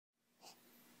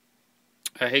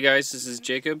Hey guys, this is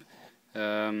Jacob.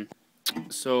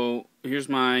 So here's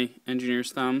my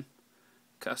engineer's thumb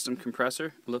custom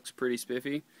compressor. Looks pretty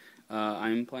spiffy.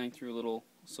 I'm playing through a little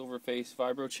silver face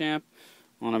vibro champ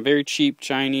on a very cheap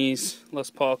Chinese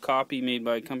Les Paul copy made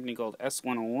by a company called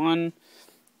S101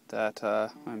 that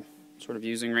I'm sort of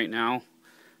using right now.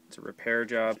 It's a repair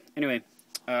job. Anyway,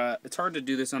 it's hard to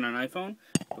do this on an iPhone,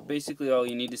 but basically all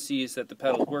you need to see is that the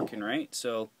pedal's working, right?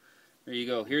 So there you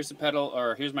go. Here's the pedal,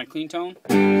 or here's my clean tone.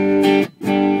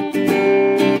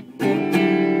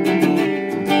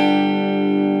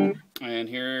 And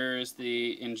here's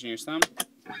the engineer's thumb.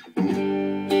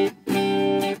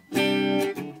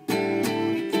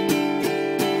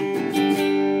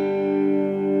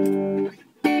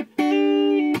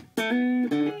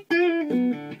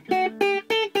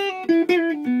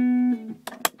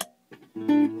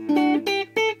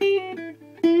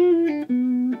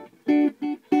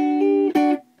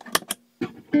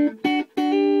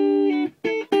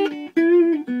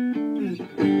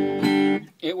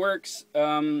 It works.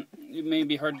 It may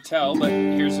be hard to tell, but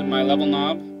here's my level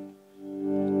knob.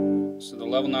 So the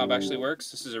level knob actually works.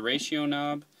 This is a ratio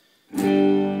knob.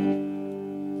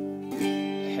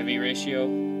 Heavy ratio,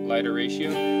 lighter ratio.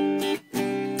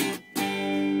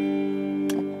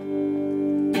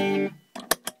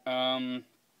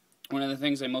 One of the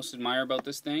things I most admire about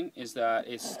this thing is that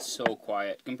it's so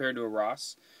quiet compared to a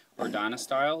Ross or Dyna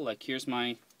style. Like here's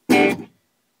my,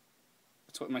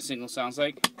 that's what my signal sounds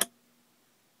like.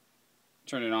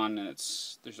 Turn it on and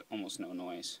there's almost no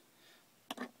noise.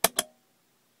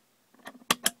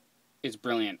 It's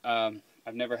brilliant. I've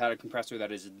never had a compressor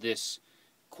that is this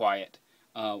quiet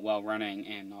while running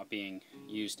and not being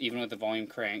used, even with the volume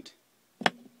cranked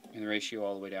and the ratio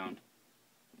all the way down.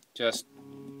 Just,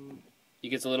 it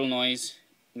gets a little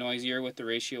noisier with the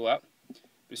ratio up,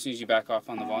 but as soon as you back off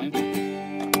on the volume,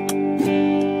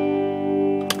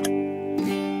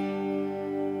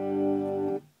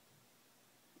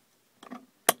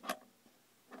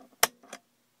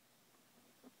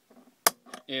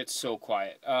 it's so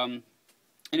quiet.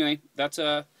 Anyway, that's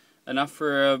enough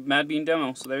for a Mad Bean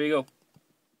demo, so there you go.